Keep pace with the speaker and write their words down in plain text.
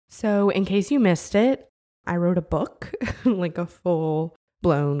So, in case you missed it, I wrote a book, like a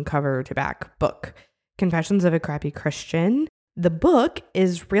full-blown cover-to-back book, Confessions of a Crappy Christian. The book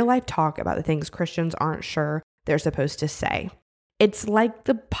is real-life talk about the things Christians aren't sure they're supposed to say. It's like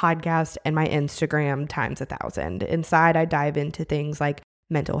the podcast and my Instagram times 1,000. Inside, I dive into things like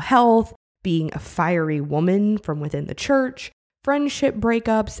mental health, being a fiery woman from within the church, friendship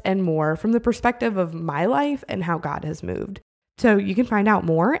breakups, and more from the perspective of my life and how God has moved. So you can find out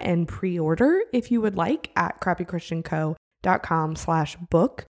more and pre-order if you would like at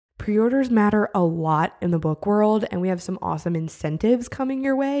crappychristianco.com/book. Pre-orders matter a lot in the book world, and we have some awesome incentives coming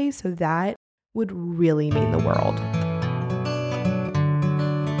your way, so that would really mean the world.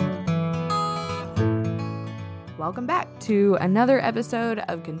 Welcome back to another episode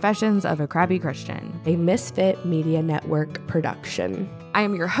of Confessions of a Crappy Christian, a Misfit Media Network production. I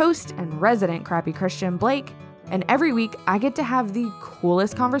am your host and resident crappy Christian, Blake, and every week I get to have the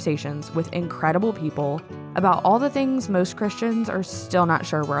coolest conversations with incredible people about all the things most Christians are still not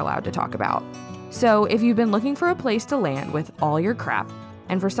sure we're allowed to talk about. So if you've been looking for a place to land with all your crap,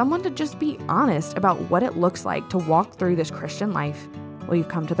 and for someone to just be honest about what it looks like to walk through this Christian life, well, you've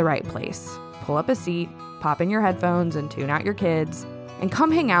come to the right place. Pull up a seat, pop in your headphones and tune out your kids, and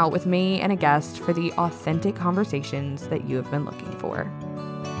come hang out with me and a guest for the authentic conversations that you have been looking for.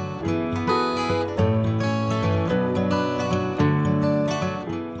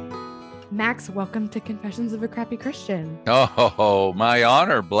 Max, welcome to Confessions of a Crappy Christian. Oh, my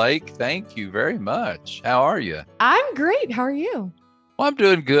honor, Blake. Thank you very much. How are you? I'm great. How are you? Well, I'm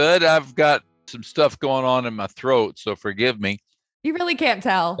doing good. I've got some stuff going on in my throat, so forgive me. You really can't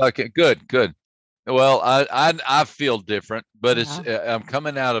tell. Okay, good. Well, I feel different, but I'm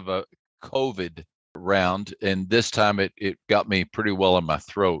coming out of a COVID round, and this time it got me pretty well in my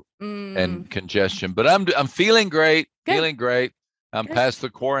throat and congestion. But I'm feeling great. Good. Feeling great. I'm Good. past the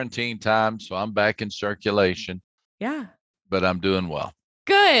quarantine time, so I'm back in circulation. Yeah. But I'm doing well.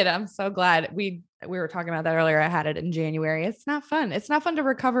 Good. I'm so glad. We were talking about that earlier. I had it in January. It's not fun. It's not fun to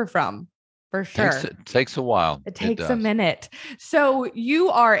recover from, for sure. It takes a while. It takes a minute. So you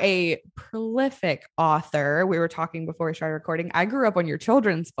are a prolific author. We were talking before we started recording. I grew up on your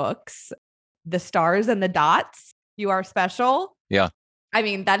children's books, The Stars and the Dots. You Are Special. Yeah. I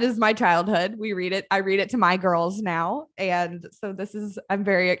mean, that is my childhood. We read it. I read it to my girls now. And so I'm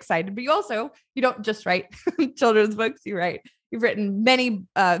very excited, but you don't just write children's books. You've written many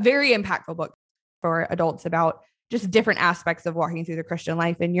very impactful books for adults about just different aspects of walking through the Christian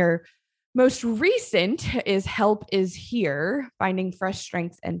life. And your most recent is Help is Here, Finding Fresh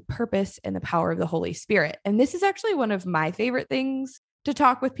Strength and Purpose in the Power of the Holy Spirit. And this is actually one of my favorite things to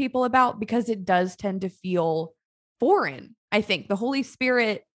talk with people about because it does tend to feel foreign. I think the Holy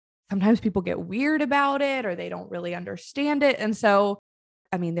Spirit, sometimes people get weird about it or they don't really understand it. And so,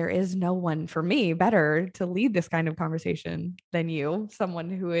 I mean, there is no one for me better to lead this kind of conversation than you, someone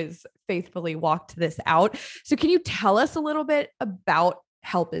who has faithfully walked this out. So can you tell us a little bit about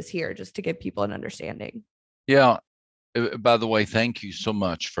Help is Here, just to give people an understanding? Yeah. By the way, thank you so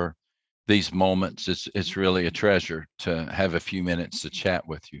much for these moments. It's really a treasure to have a few minutes to chat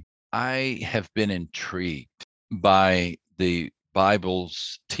with you. I have been intrigued by the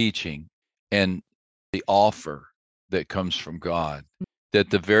Bible's teaching and the offer that comes from God,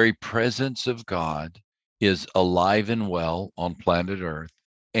 that the very presence of God is alive and well on planet Earth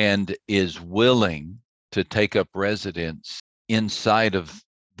and is willing to take up residence inside of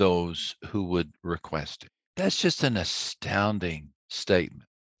those who would request it. That's just an astounding statement.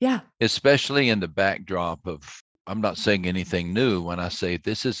 Yeah. Especially in the backdrop of, I'm not saying anything new when I say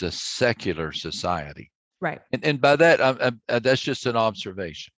this is a secular society. Right. And by that, that's just an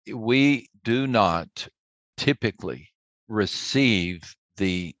observation. We do not typically receive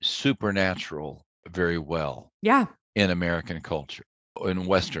the supernatural very well. Yeah. In American culture, in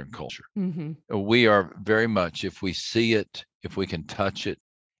Western culture. Mm-hmm. We are very much, if we see it, if we can touch it,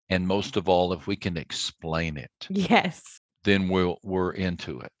 and most of all, if we can explain it, yes, then we're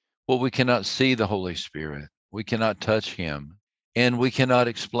into it. Well, we cannot see the Holy Spirit. We cannot touch him, and we cannot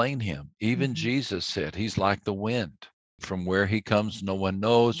explain him. Even Jesus said he's like the wind. From where he comes, no one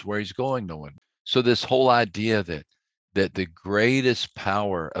knows. Where he's going, no one. So this whole idea that the greatest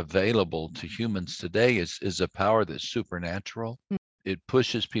power available to humans today is a power that's supernatural. It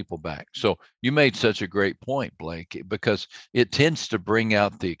pushes people back. So you made such a great point, Blake, because it tends to bring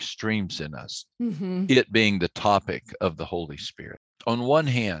out the extremes in us, it being the topic of the Holy Spirit. On one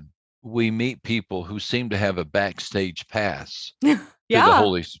hand, we meet people who seem to have a backstage pass to the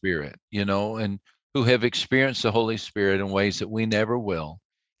Holy Spirit, and who have experienced the Holy Spirit in ways that we never will.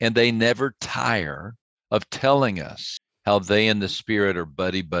 And they never tire of telling us how they and the spirit are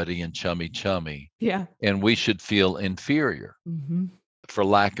buddy buddy and chummy chummy, Yeah. and we should feel inferior Mm-hmm. for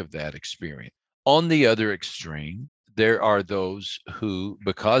lack of that experience. On the other extreme, there are those who,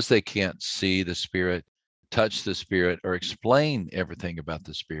 because they can't see the spirit, touch the spirit, or explain everything about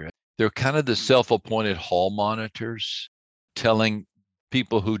the spirit, they're kind of the self-appointed hall monitors, telling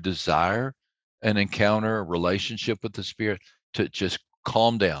people who desire an encounter, a relationship with the spirit, to just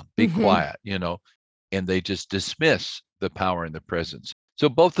calm down, be Mm-hmm. quiet, and they just dismiss the power and the presence. So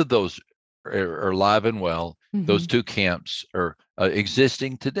both of those are alive and well. Mm-hmm. Those two camps are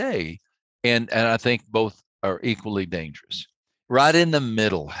existing today, and I think both are equally dangerous. Right in the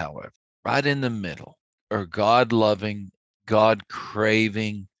middle, however, right in the middle are God-loving,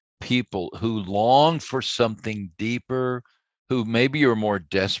 God-craving people who long for something deeper, who maybe are more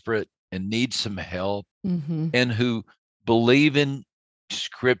desperate and need some help, Mm-hmm. and who believe in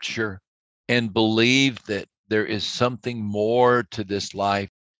Scripture and believe that there is something more to this life.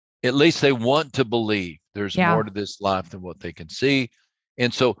 At least they want to believe there's Yeah. more to this life than what they can see.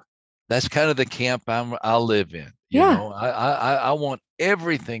 And so that's kind of the camp I live in. Yeah. I want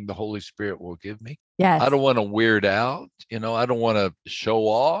everything the Holy Spirit will give me. I Yes. don't want to weird out. I don't want to show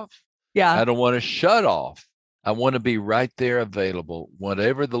off. Yeah. I don't want to shut off. I want to be right there available,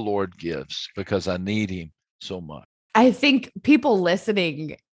 whatever the Lord gives, because I need Him so much. I think people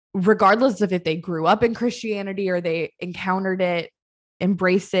listening, regardless of if they grew up in Christianity or they encountered it,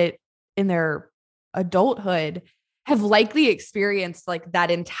 embraced it in their adulthood, have likely experienced like that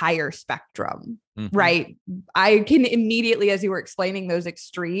entire spectrum, right? I can immediately, as you were explaining those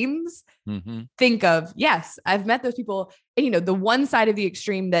extremes, think of, yes, I've met those people. And, the one side of the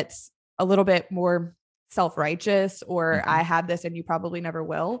extreme that's a little bit more self-righteous, or I have this and you probably never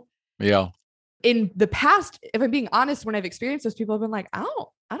will. Yeah. In the past, if I'm being honest, when I've experienced those, people have been like, I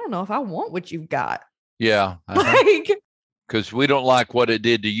don't know if I want what you've got. Yeah. Like, because we don't like what it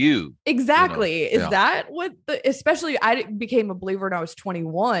did to you. Exactly. Is Yeah. that what especially I became a believer when I was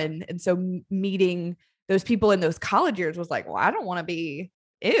 21. And so meeting those people in those college years was like, well, I don't want to be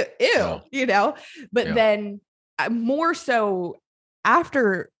ew. But then more so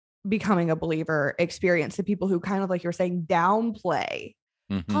after becoming a believer, experience the people who kind of, like you're saying, downplay,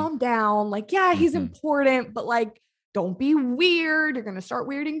 calm down. Like, yeah, he's important, but like, don't be weird. You're going to start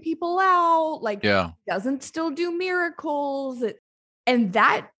weirding people out. Like, doesn't still do miracles. And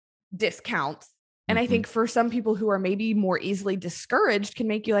that discounts. And I think for some people who are maybe more easily discouraged can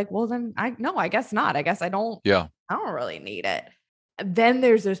make you like, well, then I guess not. I guess I don't really need it. Then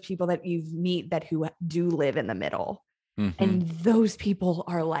there's those people that you meet that who do live in the middle. And those people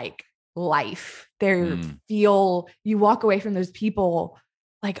are like life. You walk away from those people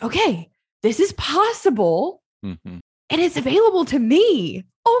like, okay, this is possible. And it's available to me.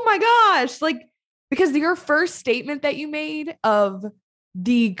 Oh my gosh. Like, because your first statement that you made of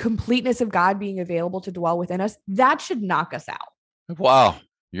the completeness of God being available to dwell within us, that should knock us out. Wow.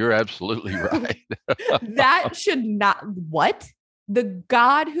 You're absolutely right. That should not, what? The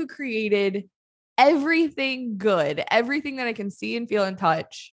God who created everything good, everything that I can see and feel and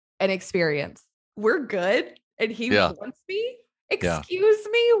touch and experience, we're good. And He wants me. Excuse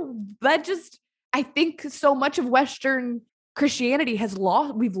me. That just, I think so much of Western Christianity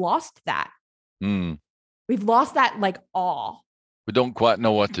we've lost that. We've lost that like awe. We don't quite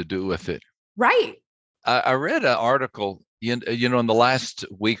know what to do with it. Right. I read an article, in the last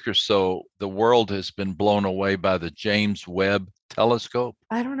week or so, the world has been blown away by the James Webb Telescope.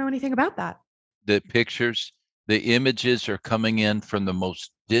 I don't know anything about that. The pictures, the images are coming in from the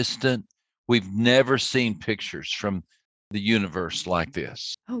most distant. We've never seen pictures from the universe like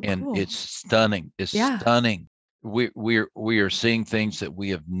this. And cool. It's stunning. It's stunning. We are seeing things that we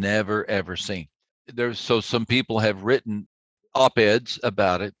have never, ever seen. So some people have written op-eds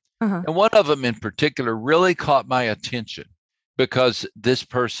about it. And one of them in particular really caught my attention because this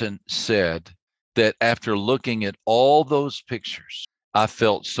person said that after looking at all those pictures, I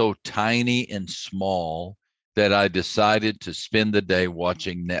felt so tiny and small that I decided to spend the day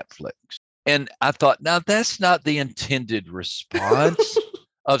watching Netflix. And I thought, now that's not the intended response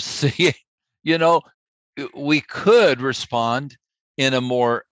of seeing, we could respond in a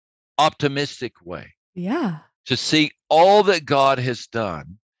more optimistic way. Yeah. To see all that God has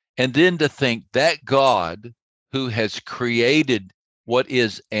done, and then to think that God who has created what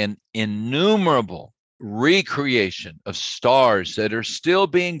is an innumerable recreation of stars that are still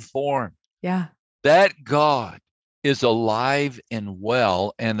being formed. Yeah. That God is alive and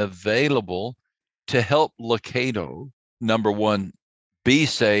well and available to help Locato, number one, be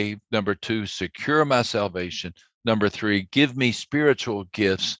saved. Number two, secure my salvation. Number three, give me spiritual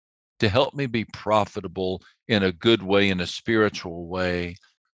gifts to help me be profitable in a good way, in a spiritual way,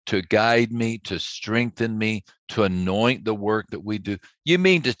 to guide me, to strengthen me, to anoint the work that we do. You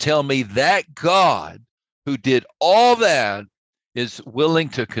mean to tell me that God who did all that is willing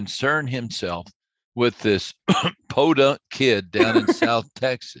to concern himself with this podunk kid down in South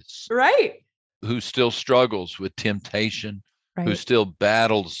Texas, Right. who still struggles with temptation, who Right. still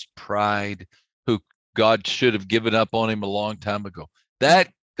battles pride, who God should have given up on him a long time ago.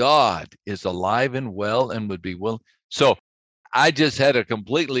 That God is alive and well and would be willing. So I just had a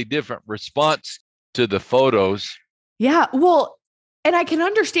completely different response to the photos. Yeah. Well, and I can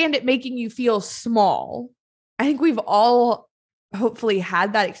understand it making you feel small. I think we've all hopefully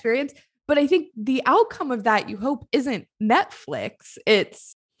had that experience. But I think the outcome of that, you hope, isn't Netflix.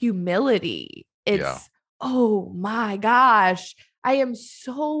 It's humility. It's, oh my gosh, I am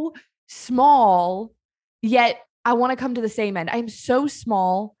so small, yet I want to come to the same end. I am so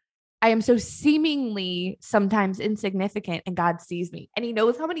small. I am so seemingly sometimes insignificant, and God sees me, and he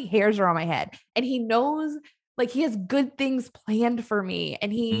knows how many hairs are on my head, and he knows like he has good things planned for me,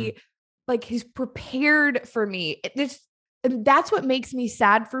 and he's prepared for me. And that's what makes me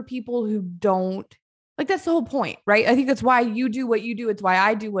sad for people who don't, like, that's the whole point, right? I think that's why you do what you do. It's why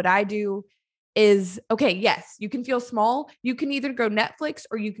I do what I do. Is okay. Yes, you can feel small. You can either go Netflix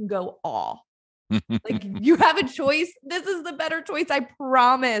or you can go awe. Like, you have a choice. This is the better choice. I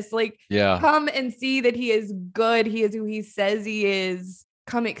promise. Like, come and see that he is good. He is who he says he is.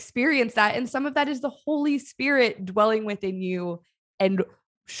 Come experience that. And some of that is the Holy Spirit dwelling within you and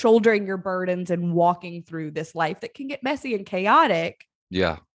shouldering your burdens and walking through this life that can get messy and chaotic.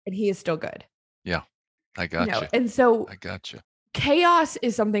 Yeah. And he is still good. Yeah. I got you. And so I got you. Chaos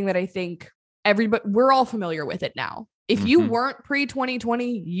is something that I think we're all familiar with it now. If you weren't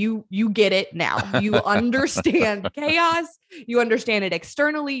pre-2020, you get it now. You understand chaos. You understand it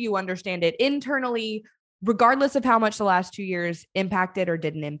externally. You understand it internally, regardless of how much the last 2 years impacted or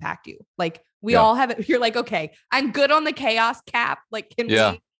didn't impact you. Like, we all have it. You're like, okay, I'm good on the chaos cap. Like,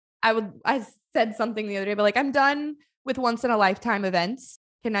 I said something the other day, but like, I'm done with once in a lifetime events.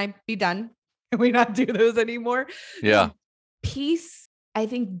 Can I be done? Can we not do those anymore? Yeah. Peace, I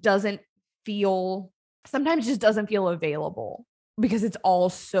think, sometimes just doesn't feel available because it's all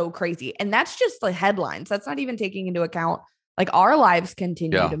so crazy. And that's just the headlines. That's not even taking into account, like, our lives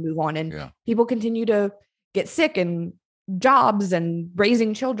continue to move on, and people continue to get sick, and jobs and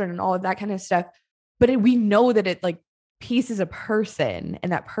raising children and all of that kind of stuff. But we know that peace is a person,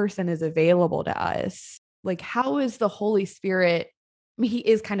 and that person is available to us. Like, how is the Holy Spirit? I mean, he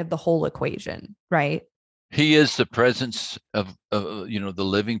is kind of the whole equation, right? He is the presence of the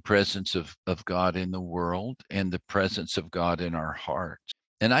living presence of God in the world, and the presence of God in our hearts.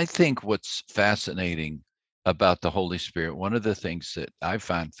 And I think what's fascinating about the Holy Spirit, one of the things that I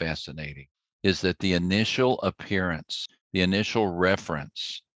find fascinating, is that the initial appearance, the initial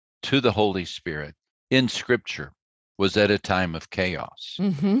reference to the Holy Spirit in Scripture was at a time of chaos.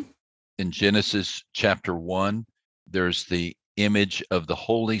 Mm-hmm. In Genesis chapter 1, there's the image of the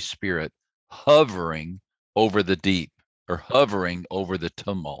Holy Spirit hovering over the deep, or hovering over the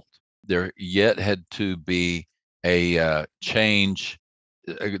tumult. There yet had to be a change.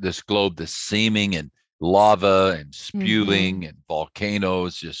 This globe, this seeming and lava and spewing and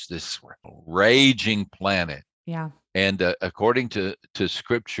volcanoes, just this raging planet. Yeah. And according to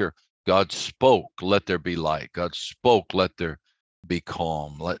Scripture, God spoke, let there be light. God spoke, let there be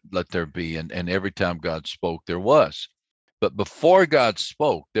calm. Let there be. And every time God spoke, there was. But before God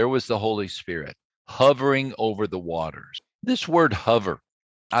spoke, there was the Holy Spirit hovering over the waters. This word hover,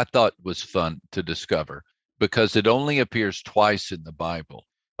 I thought was fun to discover, because it only appears twice in the Bible.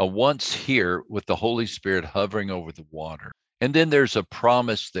 Once here with the Holy Spirit hovering over the water. And then there's a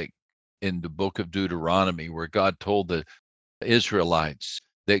promise that in the book of Deuteronomy, where God told the Israelites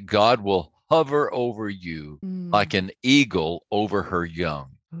that God will hover over you like an eagle over her young.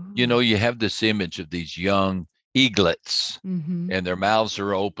 Ooh. You know, you have this image of these young eaglets, and their mouths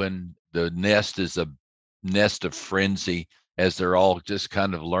are open. The nest is a nest of frenzy, as they're all just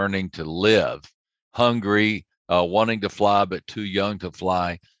kind of learning to live, hungry, wanting to fly, but too young to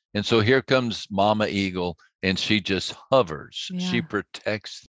fly. And so here comes Mama Eagle, and she just hovers. Yeah. She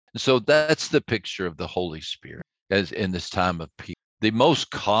protects. So that's the picture of the Holy Spirit as in this time of peace. The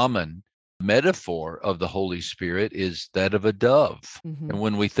most common metaphor of the Holy Spirit is that of a dove. And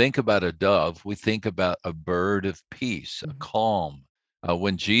when we think about a dove, we think about a bird of peace, a calm.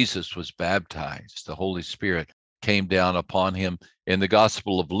 When Jesus was baptized, the Holy Spirit came down upon him. In the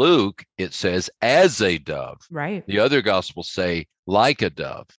Gospel of Luke, it says, as a dove. Right. The other Gospels say, like a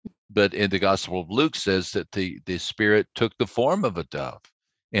dove. But in the Gospel of Luke says that the Spirit took the form of a dove.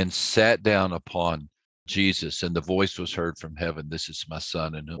 and sat down upon Jesus, and the voice was heard from heaven, "This is my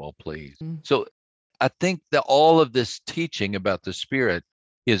son in whom I'm well pleased." So I think that all of this teaching about the Spirit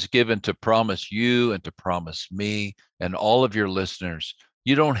is given to promise you and to promise me and all of your listeners.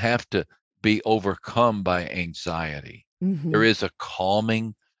 You don't have to be overcome by anxiety. There is a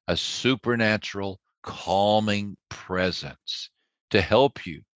calming, a supernatural calming presence to help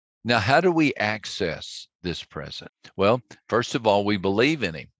you. Now, how do we access this presence? Well, first of all, we believe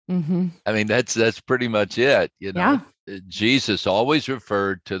in him. I mean, that's pretty much it. Jesus always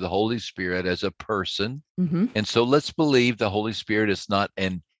referred to the Holy Spirit as a person. And so let's believe the Holy Spirit is not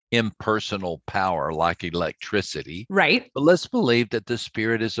an impersonal power like electricity. Right. But let's believe that the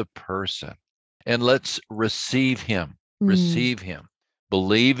Spirit is a person, and let's receive him. Receive him.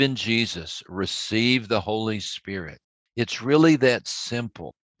 Believe in Jesus. Receive the Holy Spirit. It's really that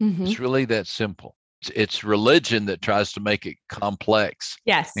simple. It's really that simple. It's religion that tries to make it complex.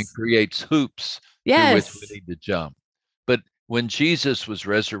 Yes. And creates hoops through which we need to jump. But when Jesus was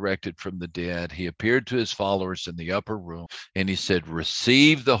resurrected from the dead, he appeared to his followers in the upper room, and he said,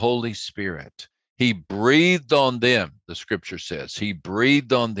 "Receive the Holy Spirit." He breathed on them, the scripture says. He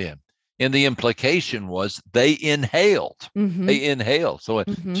breathed on them. And the implication was they inhaled. They inhaled. So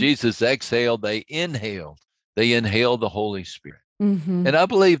when Jesus exhaled, they inhaled. They inhaled the Holy Spirit. And I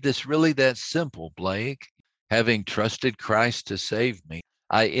believe this really that simple, Blake. Having trusted Christ to save me,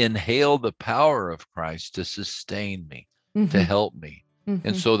 I inhale the power of Christ to sustain me, to help me.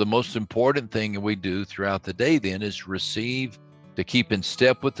 And so the most important thing we do throughout the day then is receive, to keep in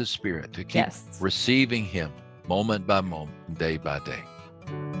step with the Spirit, to keep receiving him moment by moment, day by day.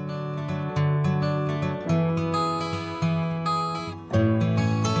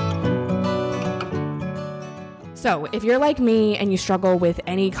 So if you're like me and you struggle with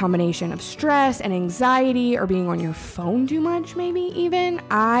any combination of stress and anxiety or being on your phone too much, maybe even,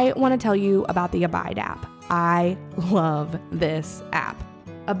 I want to tell you about the Abide app. I love this app.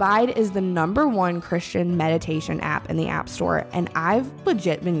 Abide is the #1 Christian meditation app in the App Store, and I've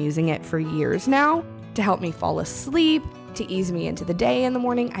legit been using it for years now to help me fall asleep, to ease me into the day in the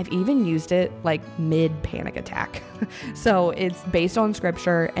morning. I've even used it like mid-panic attack. So it's based on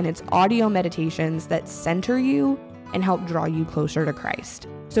scripture, and it's audio meditations that center you and help draw you closer to Christ.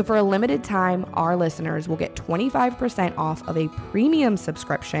 So for a limited time, our listeners will get 25% off of a premium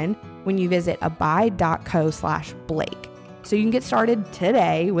subscription when you visit abide.co/Blake. So you can get started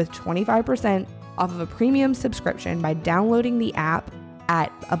today with 25% off of a premium subscription by downloading the app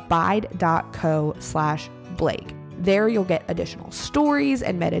at abide.co/Blake. There you'll get additional stories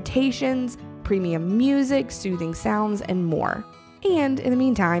and meditations, premium music, soothing sounds, and more. And in the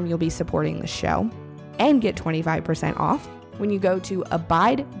meantime, you'll be supporting the show and get 25% off when you go to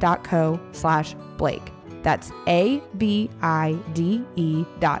abide.co/Blake. That's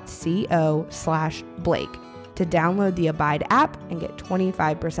abide.co/Blake to download the Abide app and get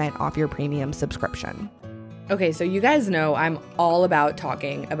 25% off your premium subscription. Okay, so you guys know I'm all about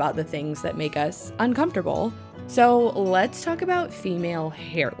talking about the things that make us uncomfortable. So let's talk about female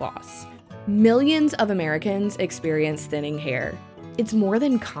hair loss. Millions of Americans experience thinning hair. It's more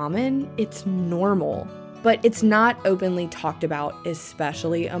than common, it's normal, but it's not openly talked about,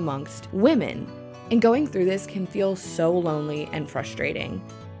 especially amongst women. And going through this can feel so lonely and frustrating.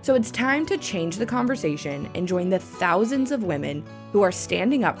 So it's time to change the conversation and join the thousands of women who are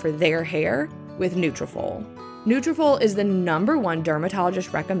standing up for their hair with Nutrafol. Nutrafol is the #1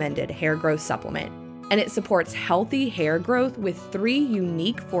 dermatologist recommended hair growth supplement, and it supports healthy hair growth with 3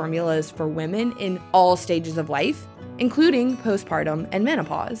 unique formulas for women in all stages of life, including postpartum and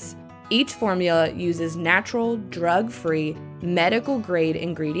menopause. Each formula uses natural, drug-free, medical-grade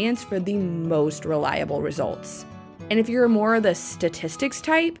ingredients for the most reliable results. And if you're more the statistics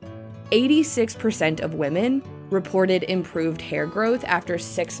type, 86% of women reported improved hair growth after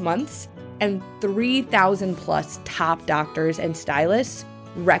 6 months, and 3,000 plus top doctors and stylists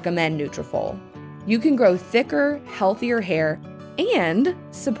recommend Nutrafol. You can grow thicker, healthier hair and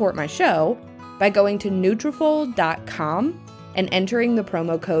support my show by going to Nutrafol.com and entering the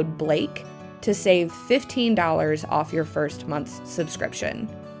promo code Blake to save $15 off your first month's subscription.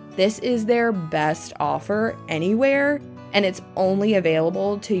 This is their best offer anywhere, and it's only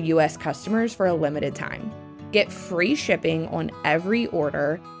available to US customers for a limited time. Get free shipping on every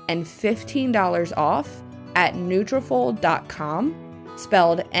order and $15 off at Nutrafol.com,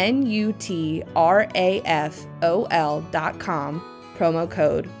 spelled Nutrafol.com, promo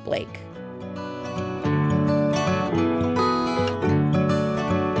code Blake.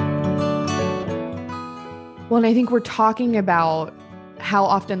 Well, and I think we're talking about how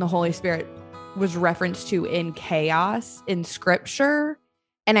often the Holy Spirit was referenced to in chaos in scripture.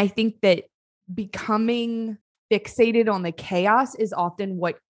 And I think that becoming fixated on the chaos is often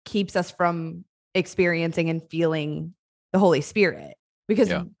what keeps us from experiencing and feeling the Holy Spirit,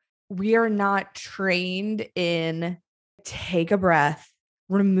 because we are not trained in take a breath,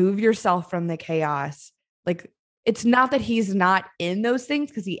 remove yourself from the chaos. Like, it's not that he's not in those things,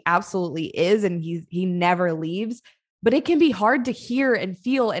 because he absolutely is, and he never leaves, but it can be hard to hear and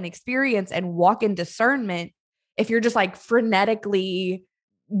feel and experience and walk in discernment if you're just like frenetically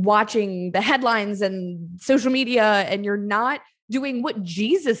watching the headlines and social media, and you're not doing what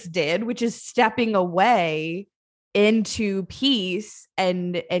Jesus did, which is stepping away into peace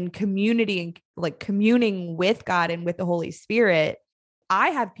and community, and like communing with God and with the Holy Spirit. I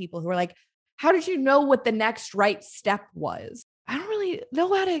have people who are like, how did you know what the next right step was? I don't really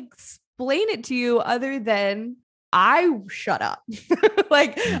know how to explain it to you other than I shut up.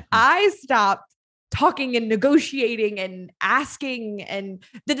 Like, I stopped talking and negotiating and asking and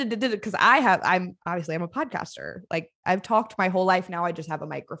because I'm a podcaster. Like, I've talked my whole life. Now I just have a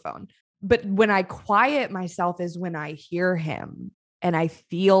microphone. But when I quiet myself is when I hear him and I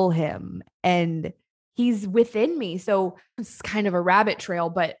feel him and he's within me. So it's kind of a rabbit trail,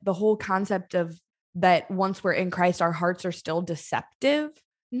 but the whole concept of that once we're in Christ, our hearts are still deceptive.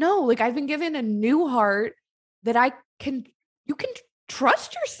 No, like, I've been given a new heart that you can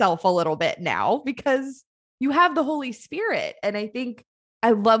trust yourself a little bit now because you have the Holy Spirit. And I think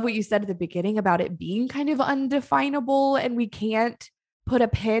I love what you said at the beginning about it being kind of undefinable and we can't put a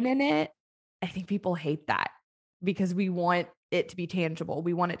pin in it. I think people hate that because we want it to be tangible.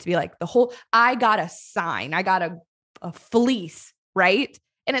 We want it to be like I got a sign, I got a fleece, right?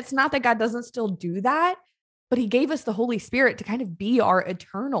 And it's not that God doesn't still do that, but he gave us the Holy Spirit to kind of be our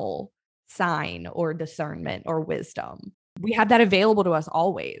eternal sign or discernment or wisdom. We have that available to us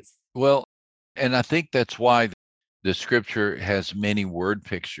always. Well, and I think that's why the scripture has many word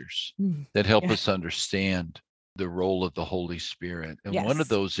pictures that help us understand the role of the Holy Spirit. And one of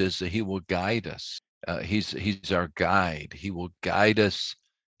those is that he will guide us. He's our guide. He will guide us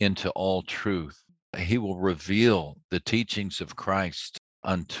into all truth. He will reveal the teachings of Christ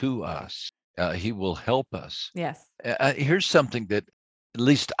unto us. He will help us. Yes. Here's something that at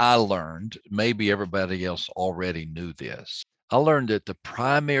least I learned. Maybe everybody else already knew this. I learned that the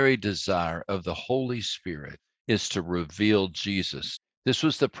primary desire of the Holy Spirit is to reveal Jesus. This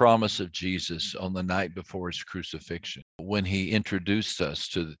was the promise of Jesus on the night before his crucifixion, when he introduced us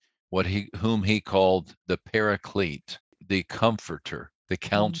to whom he called the Paraclete, the Comforter, the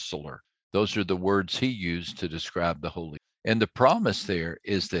Counselor. Those are the words he used to describe the Holy. And the promise there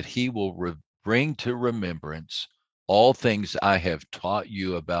is that he will bring to remembrance all things I have taught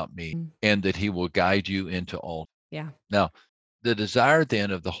you about me, and that he will guide you into all. Yeah. Now, the desire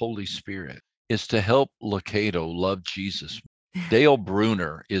then of the Holy Spirit is to help Lucado love Jesus. Dale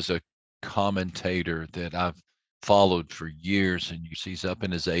Bruner is a commentator that I've followed for years, and he's up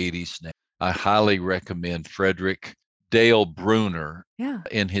in his 80s now. I highly recommend Frederick Dale Bruner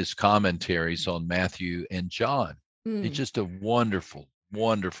in his commentaries on Matthew and John. He's just a wonderful,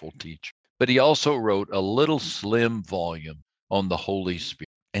 wonderful teacher. But he also wrote a little slim volume on the Holy Spirit,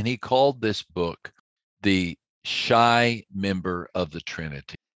 and he called this book The Shy Member of the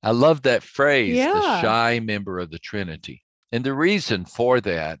Trinity. I love that phrase, the shy member of the Trinity. And the reason for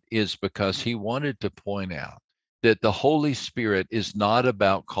that is because he wanted to point out that the Holy Spirit is not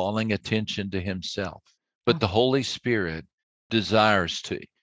about calling attention to himself, but the Holy Spirit desires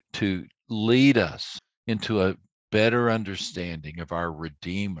to lead us into a better understanding of our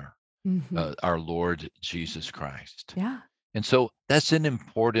Redeemer, our Lord Jesus Christ. Yeah. And so that's an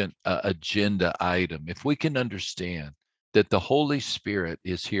important agenda item. If we can understand that the Holy Spirit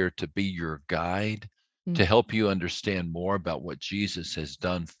is here to be your guide, to help you understand more about what Jesus has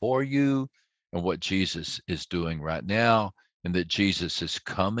done for you and what Jesus is doing right now, and that Jesus is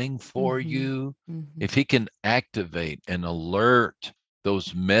coming for you. If he can activate and alert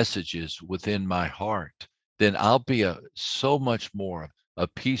those messages within my heart, then I'll be so much more a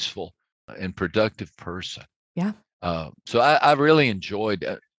peaceful and productive person. Yeah. So I really enjoyed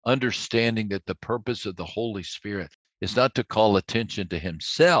understanding that the purpose of the Holy Spirit is not to call attention to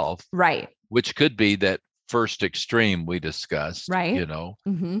himself, right? Which could be that first extreme we discussed, right?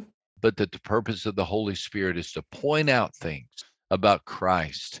 But that the purpose of the Holy Spirit is to point out things about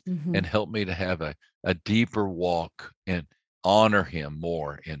Christ and help me to have a deeper walk and honor him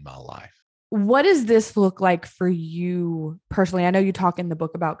more in my life. What does this look like for you personally? I know you talk in the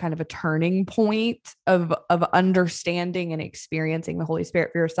book about kind of a turning point of understanding and experiencing the Holy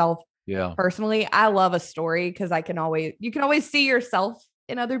Spirit for yourself. Yeah. Personally, I love a story because you can always see yourself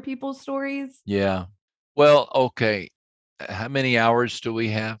in other people's stories. Yeah. Well, okay. How many hours do we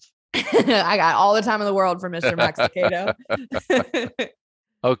have? I got all the time in the world for Mr. Max Lucado.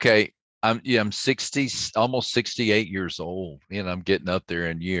 Okay. I'm 60, almost 68 years old, and I'm getting up there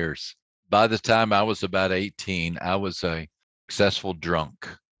in years. By the time I was about 18, I was a successful drunk.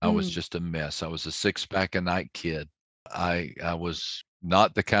 I was just a mess. I was a six-pack a night kid. I was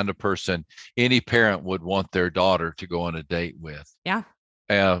not the kind of person any parent would want their daughter to go on a date with. Yeah.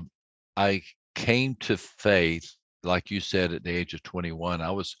 I came to faith, like you said, at the age of 21.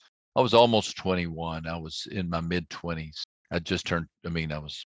 I was almost 21. I was in my mid-20s. I just turned,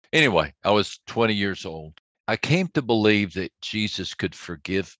 anyway, I was 20 years old. I came to believe that Jesus could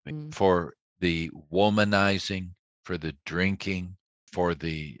forgive me for the womanizing, for the drinking, for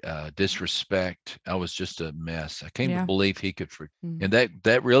the disrespect. I was just a mess. I came to believe he could forgive. And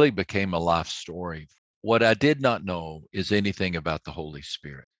that really became a life story. What I did not know is anything about the Holy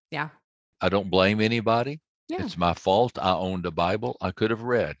Spirit. Yeah. I don't blame anybody. Yeah. It's my fault. I owned a Bible I could have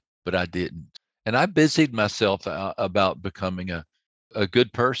read, but I didn't. And I busied myself about becoming a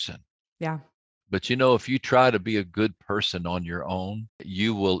good person. Yeah. But if you try to be a good person on your own,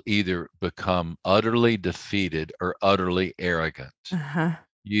 you will either become utterly defeated or utterly arrogant. Uh-huh.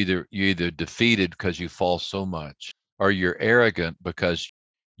 You're either defeated because you fall so much, or you're arrogant because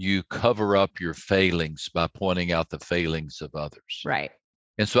you cover up your failings by pointing out the failings of others. Right.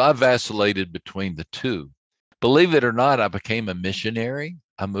 And so I vacillated between the two. Believe it or not, I became a missionary.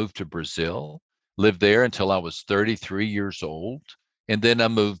 I moved to Brazil, lived there until I was 33 years old. And then I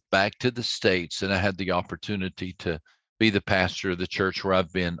moved back to the States, and I had the opportunity to be the pastor of the church where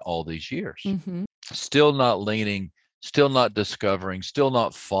I've been all these years. Mm-hmm. Still not leaning, still not discovering, still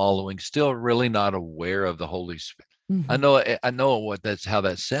not following, still really not aware of the Holy Spirit. Mm-hmm. I know how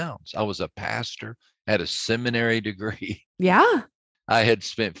that sounds. I was a pastor, had a seminary degree. Yeah. I had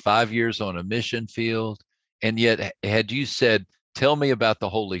spent 5 years on a mission field. And yet, had you said, tell me about the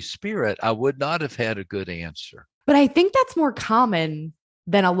Holy Spirit, I would not have had a good answer. But I think that's more common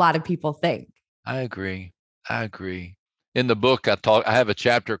than a lot of people think. I agree. In the book, I have a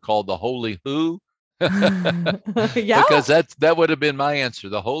chapter called The Holy Who. Yeah. Because that would have been my answer.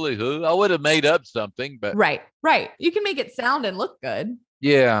 The Holy Who. I would have made up something, but right. You can make it sound and look good.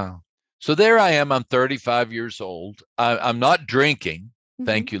 Yeah. So there I am. I'm 35 years old. I'm not drinking.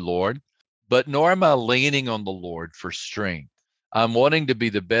 Thank you, Lord. But nor am I leaning on the Lord for strength. I'm wanting to be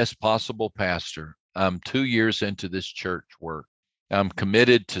the best possible pastor. I'm 2 years into this church work. I'm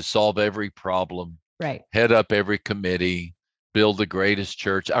committed to solve every problem, right? Head up every committee, build the greatest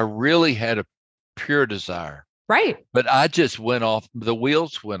church. I really had a pure desire. Right. But I just went off. The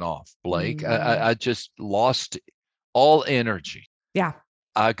wheels went off, Blake. I just lost all energy. Yeah.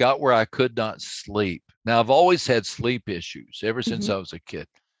 I got where I could not sleep. Now, I've always had sleep issues ever since I was a kid.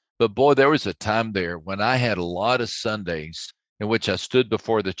 But boy, there was a time there when I had a lot of Sundays in which I stood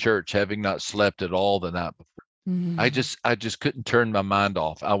before the church having not slept at all the night before. I just couldn't turn my mind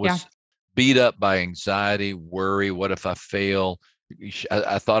off. I was beat up by anxiety, worry. What if I fail?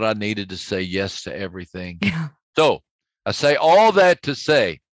 I thought I needed to say yes to everything. Yeah. So I say all that to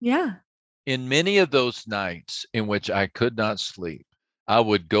say, in many of those nights in which I could not sleep, I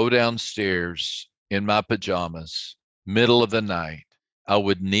would go downstairs in my pajamas, middle of the night. I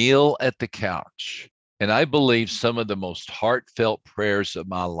would kneel at the couch, and I believe some of the most heartfelt prayers of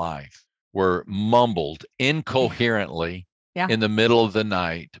my life were mumbled incoherently in the middle of the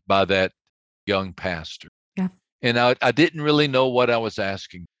night by that young pastor. Yeah. And I didn't really know what I was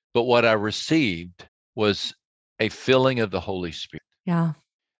asking, but what I received was a filling of the Holy Spirit. Yeah.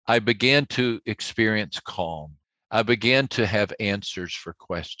 I began to experience calm. I began to have answers for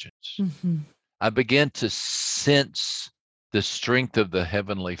questions. I began to sense the strength of the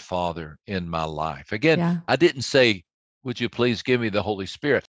Heavenly Father in my life. Again, I didn't say, would you please give me the Holy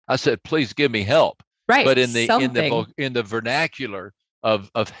Spirit? I said, please give me help. Right. But in the vernacular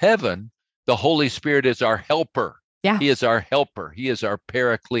of heaven, the Holy Spirit is our helper. Yeah. He is our helper. He is our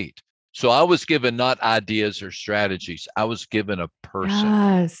paraclete. So I was given not ideas or strategies. I was given a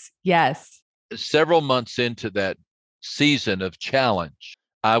person. Yes. Several months into that season of challenge,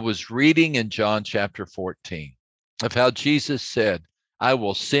 I was reading in John chapter 14 of how Jesus said, I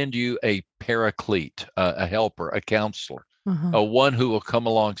will send you a paraclete, a helper, a counselor, a one who will come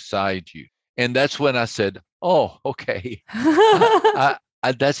alongside you. And that's when I said, oh, okay. I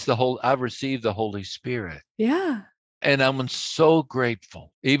received the Holy Spirit. Yeah. And I'm so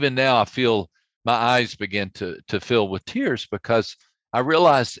grateful. Even now, I feel my eyes begin to fill with tears because I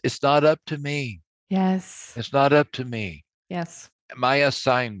realize it's not up to me. Yes. It's not up to me. Yes. My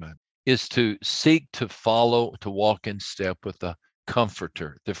assignment is to seek to follow, to walk in step with the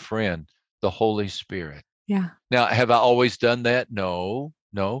Comforter, the friend, the Holy Spirit. Yeah. Now, have I always done that? No.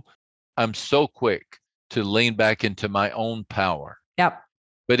 I'm so quick to lean back into my own power. Yep.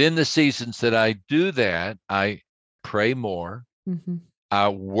 But in the seasons that I do that, I pray more. Mm-hmm. I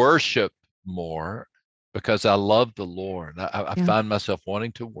worship more because I love the Lord. I find myself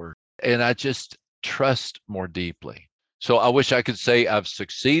wanting to work, and I just trust more deeply. So I wish I could say I've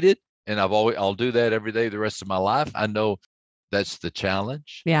succeeded, and I'll do that every day the rest of my life. I know that's the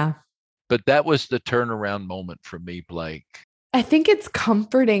challenge. Yeah. But that was the turnaround moment for me, Blake. I think it's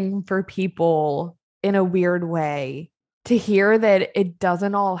comforting for people in a weird way to hear that it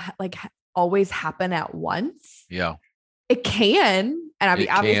doesn't always happen at once. Yeah. It can. And I mean,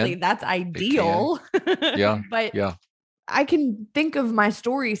 obviously that's ideal. Yeah. But I can think of my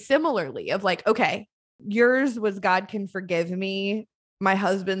story similarly of like, okay, yours was God can forgive me. My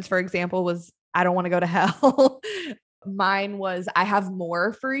husband's, for example, was I don't want to go to hell. Mine was I have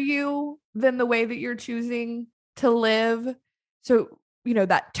more for you than the way that you're choosing to live. So,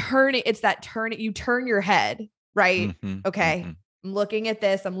 that turning, you turn your head, right? Mm-hmm, okay. Mm-hmm. I'm looking at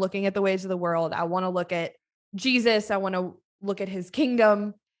this. I'm looking at the ways of the world. I want to look at Jesus. I want to look at his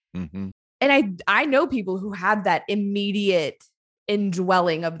kingdom. Mm-hmm. And I know people who have that immediate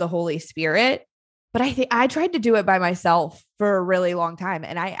indwelling of the Holy Spirit, but I think I tried to do it by myself for a really long time.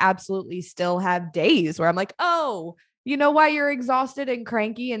 And I absolutely still have days where I'm like, oh, you know why you're exhausted and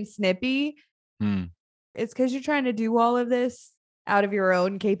cranky and snippy? It's because you're trying to do all of this out of your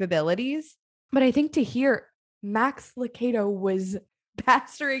own capabilities. But I think to hear Max Lucado was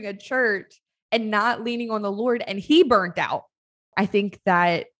pastoring a church and not leaning on the Lord, and he burnt out. I think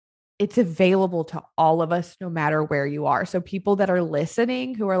that it's available to all of us, no matter where you are. So people that are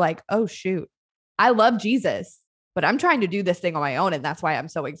listening who are like, oh, shoot, I love Jesus, but I'm trying to do this thing on my own. And that's why I'm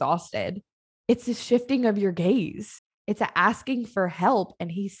so exhausted. It's a shifting of your gaze. It's asking for help,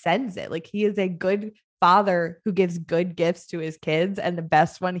 and he sends it. Like, he is a good father who gives good gifts to his kids. And the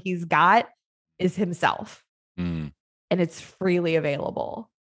best one he's got is himself. And it's freely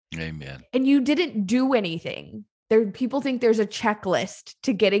available. Amen. And you didn't do anything. People think there's a checklist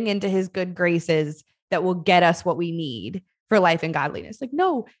to getting into his good graces that will get us what we need for life and godliness. Like,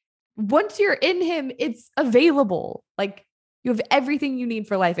 no, once you're in him, it's available. Like, you have everything you need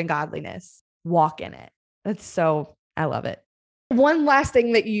for life and godliness. Walk in it. I love it. One last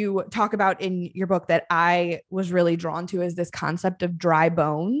thing that you talk about in your book that I was really drawn to is this concept of dry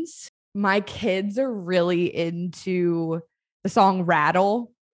bones. My kids are really into the song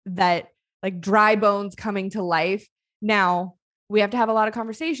Rattle, that like dry bones coming to life. Now we have to have a lot of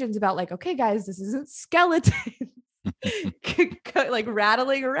conversations about like, okay, guys, this isn't skeletons like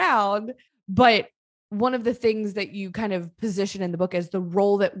rattling around. But one of the things that you kind of position in the book is the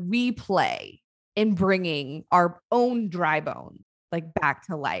role that we play in bringing our own dry bones like back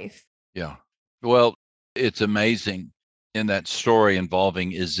to life. Yeah. Well, it's amazing in that story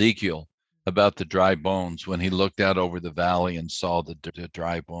involving Ezekiel about the dry bones, when he looked out over the valley and saw the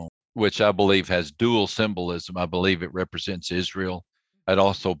dry bone, which I believe has dual symbolism. I believe it represents Israel. I'd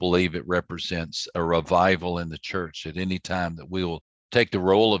also believe it represents a revival in the church at any time that we will take the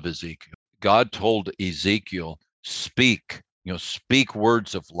role of Ezekiel. God told Ezekiel, speak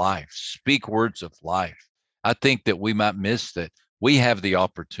words of life, speak words of life. I think that we might miss that. We have the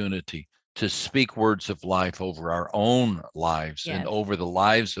opportunity to speak words of life over our own lives. Yes. And over the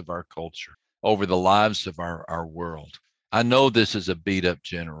lives of our culture, over the lives of our world. I know this is a beat up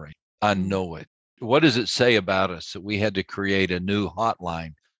generation. I know it. What does it say about us that we had to create a new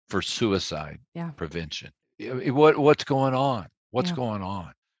hotline for suicide prevention? What's going on? What's going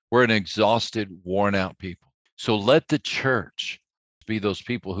on? We're an exhausted, worn out people. So let the church be those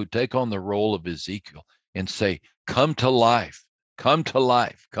people who take on the role of Ezekiel and say, come to life. Come to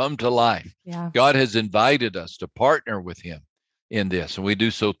life, come to life. Yeah. God has invited us to partner with him in this. And we do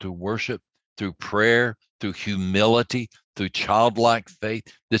so through worship, through prayer, through humility, through childlike faith.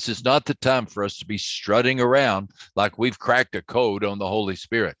 This is not the time for us to be strutting around like we've cracked a code on the Holy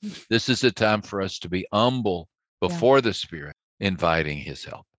Spirit. This is the time for us to be humble before the Spirit, inviting his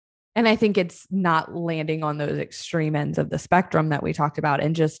help. And I think it's not landing on those extreme ends of the spectrum that we talked about,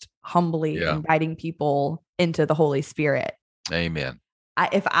 and just humbly inviting people into the Holy Spirit. Amen.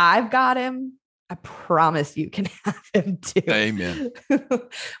 If I've got him, I promise you can have him too. Amen.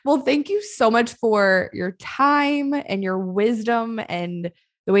 Well, thank you so much for your time and your wisdom and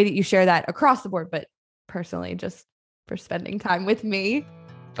the way that you share that across the board, but personally, just for spending time with me.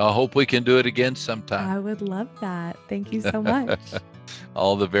 I hope we can do it again sometime. I would love that. Thank you so much.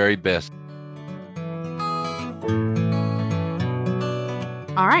 All the very best.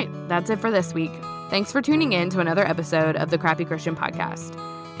 All right, that's it for this week. Thanks for tuning in to another episode of the Crappy Christian Podcast.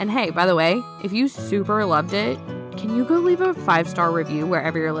 And hey, by the way, if you super loved it, can you go leave a 5-star review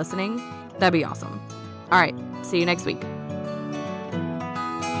wherever you're listening? That'd be awesome. All right, see you next week.